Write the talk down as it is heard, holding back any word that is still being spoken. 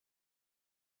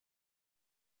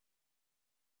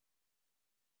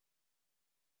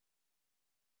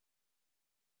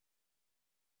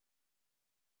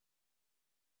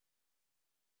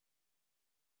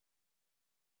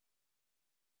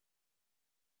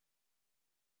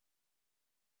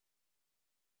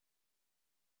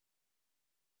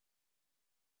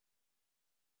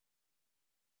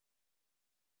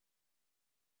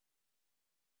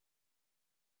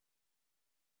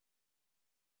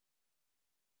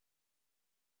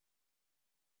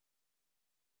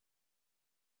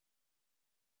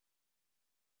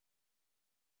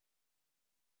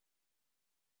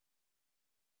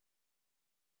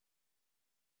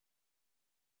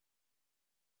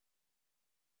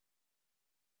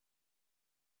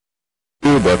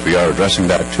but we are addressing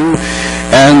that too.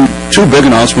 And two big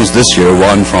announcements this year,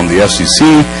 one from the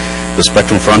FCC, the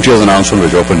Spectrum Frontiers announcement,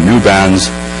 which opened new bands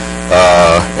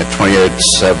at 28,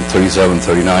 37,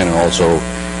 39, and also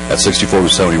at 64 to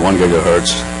 71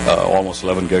 gigahertz, almost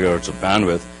 11 gigahertz of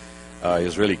bandwidth,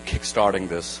 is really kickstarting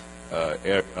this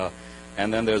area.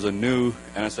 And then there's a new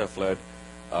NSF-led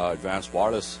advanced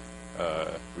wireless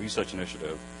research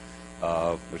initiative,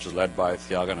 which is led by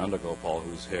Thyagan Andagopal,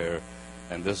 who's here,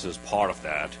 and this is part of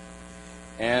that.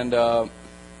 And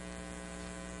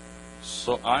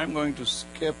so I'm going to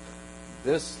skip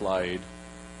this slide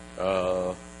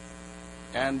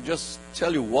and just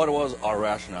tell you what was our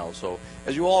rationale. So,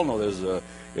 as you all know, there's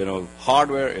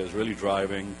hardware is really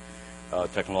driving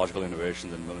technological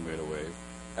innovations in millimeter wave,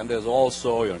 and there's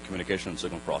also communication and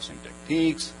signal processing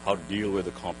techniques, how to deal with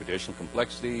the computational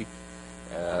complexity,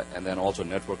 and then also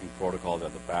networking protocols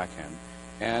at the back end.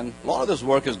 And a lot of this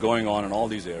work is going on in all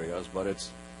these areas, but it's,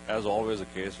 as always the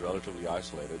case, relatively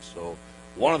isolated. So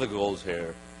one of the goals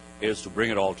here is to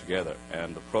bring it all together,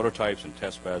 and the prototypes and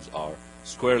test beds are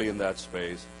squarely in that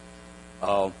space.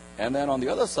 And then on the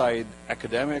other side,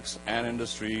 academics and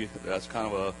industry, that's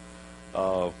kind of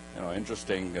a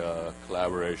interesting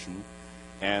collaboration.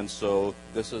 And so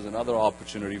this is another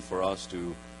opportunity for us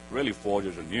to really forge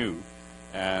it anew.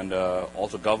 And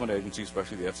also government agencies,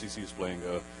 especially the FCC, is playing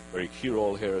a very key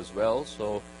role here as well.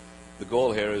 So the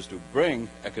goal here is to bring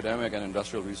academic and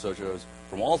industrial researchers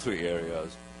from all three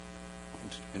areas,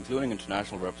 including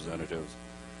international representatives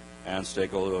and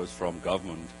stakeholders from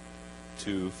government,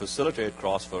 to facilitate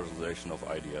cross-fertilization of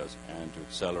ideas and to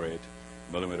accelerate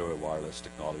millimeter wave wireless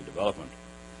technology development.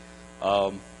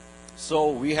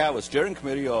 So we have a steering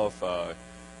committee of, a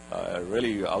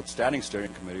really outstanding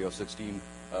steering committee of 16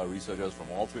 researchers from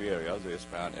all three areas. They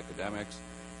span academics,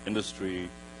 industry,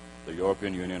 the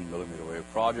European Union Millimeter Wave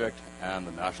Project, and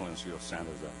the National Institute of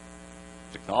Standards and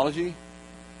Technology.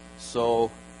 So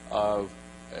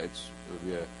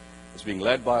it's being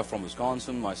led by, from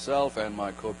Wisconsin, myself and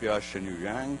my co-PI Shenyu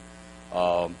Yang,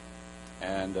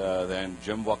 and then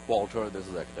Jim Buckwalter. This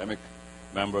is academic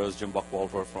members: Jim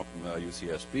Buckwalter from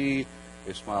UCSB,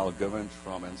 Ismail Gavint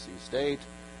from NC State,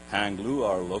 Hang Lu,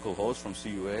 our local host from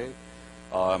CUA,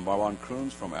 Marwan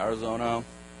Kroons from Arizona,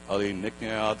 Ali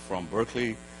Nikniad from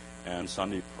Berkeley, and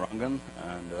Sandeep Rangan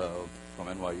and from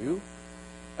NYU.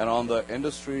 And on the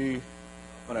industry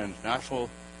and international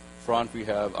front, we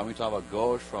have Amitabh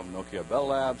Ghosh from Nokia Bell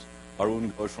Labs,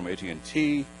 Arun Ghosh from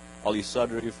AT&T, Ali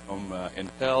Sadri from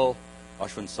Intel,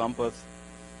 Ashwin Sampath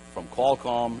from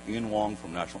Qualcomm, Ian Wong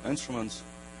from National Instruments,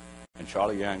 and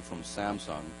Charlie Yang from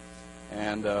Samsung.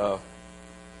 And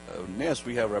NIST,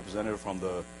 we have representative from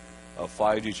the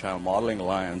 5G Channel Modeling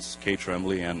Alliance, Kate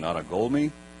Tremblay and Nara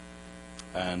Golmi.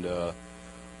 And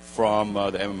from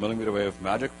the Millimeter Wave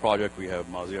Magic Project, we have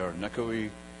Maziar Nekavi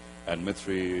and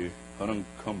Mithri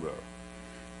Hanunkumbra.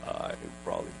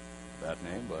 Probably that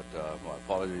name, but my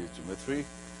apologies to Mithri.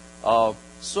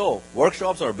 So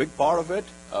workshops are a big part of it.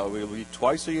 We'll meet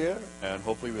twice a year, and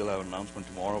hopefully we'll have an announcement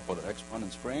tomorrow for the next one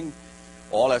in spring.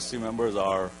 All SC members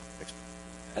are,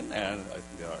 and I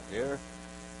think they are here,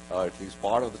 at least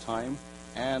part of the time.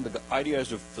 And the idea is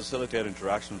to facilitate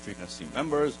interaction between SC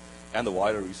members and the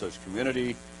wider research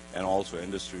community, and also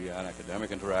industry and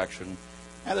academic interaction.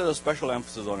 And there's a special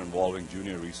emphasis on involving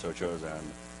junior researchers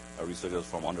and researchers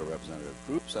from underrepresented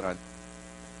groups. And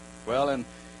and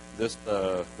this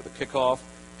with the kickoff,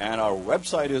 and our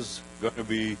website is going to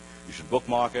be, you should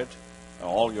bookmark it on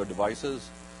all your devices.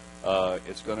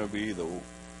 It's going to be the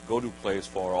go-to place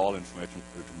for all information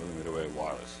related to millimeter wave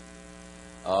wireless.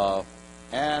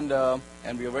 And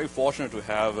we are very fortunate to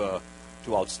have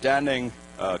two outstanding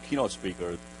keynote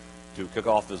speakers to kick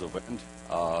off this event.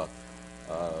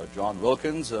 John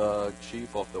Wilkins,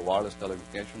 Chief of the Wireless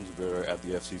Telecommunications Bureau at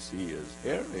the FCC, is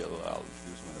here. I'll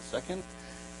introduce him in a second.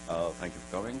 Thank you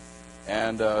for coming.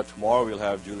 And tomorrow we'll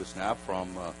have Julie Snap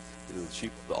from the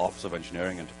Chief of the Office of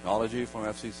Engineering and Technology from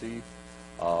FCC.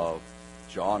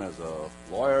 John is a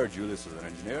lawyer, Julius is an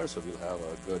engineer, so we'll have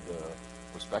a good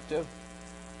perspective.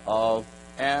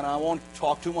 And I won't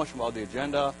talk too much about the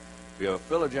agenda. We have a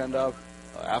full agenda.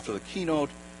 After the keynote,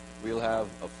 we'll have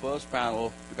a first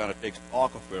panel to kind of take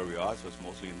stock of where we are. So it's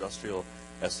mostly industrial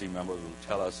SC members who will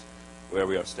tell us where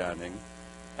we are standing.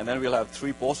 And then we'll have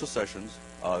three poster sessions.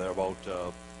 They're about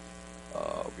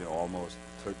almost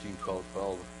 13,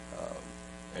 12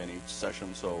 in each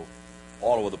session, so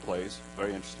all over the place.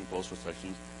 Very interesting poster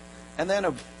sessions. And then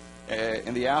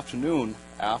in the afternoon,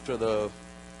 after the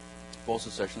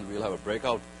poster sessions, we'll have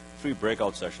three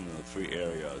breakout sessions in the three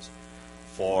areas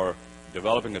for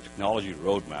developing a technology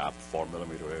roadmap for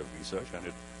millimeter wave research,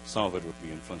 and some of it would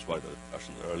be influenced by the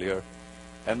discussions earlier.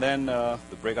 And then the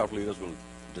breakout leaders will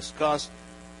discuss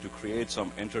to create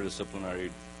some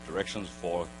interdisciplinary directions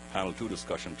for panel 2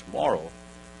 discussion tomorrow,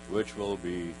 which will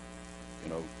be,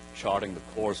 charting the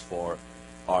course for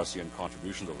RCN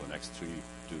contributions over the next 3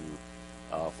 to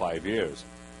 5 years.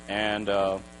 And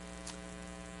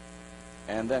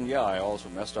then, yeah, I also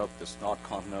messed up this not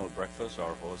continental breakfast.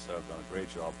 Our hosts have done a great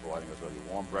job providing us really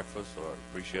warm breakfast, so I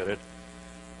appreciate it.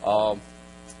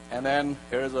 And then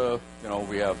here's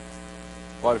we have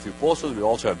quite a few posters. We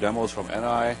also have demos from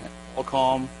NI and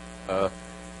Qualcomm.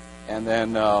 And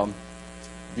then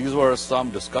these were some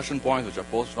discussion points which are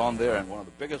posted on there, and one of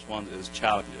the biggest ones is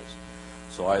challenges.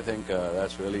 So I think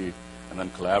that's really, and then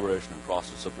collaboration and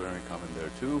cross-disciplinary come in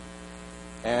there too.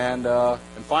 And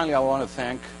finally, I want to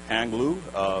thank Hang Lu,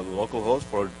 the local host,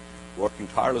 for working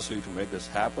tirelessly to make this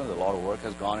happen. A lot of work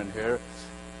has gone in here,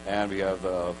 and we have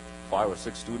 5 or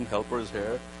 6 student helpers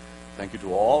here. Thank you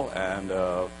to all, and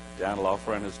Dan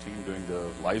Laufer and his team doing the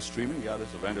live streaming. Yeah,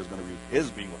 this event is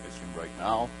being live streamed right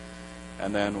now.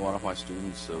 And then one of my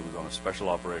students was on a special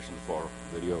operation for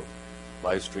video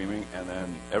live streaming, and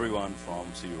then everyone from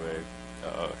CUA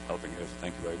helping here. So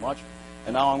thank you very much.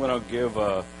 And now I'm going to give,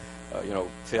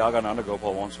 Thyaga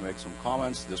Nandagopal wants to make some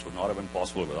comments. This would not have been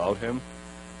possible without him.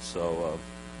 So,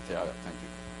 Thyaga, thank you.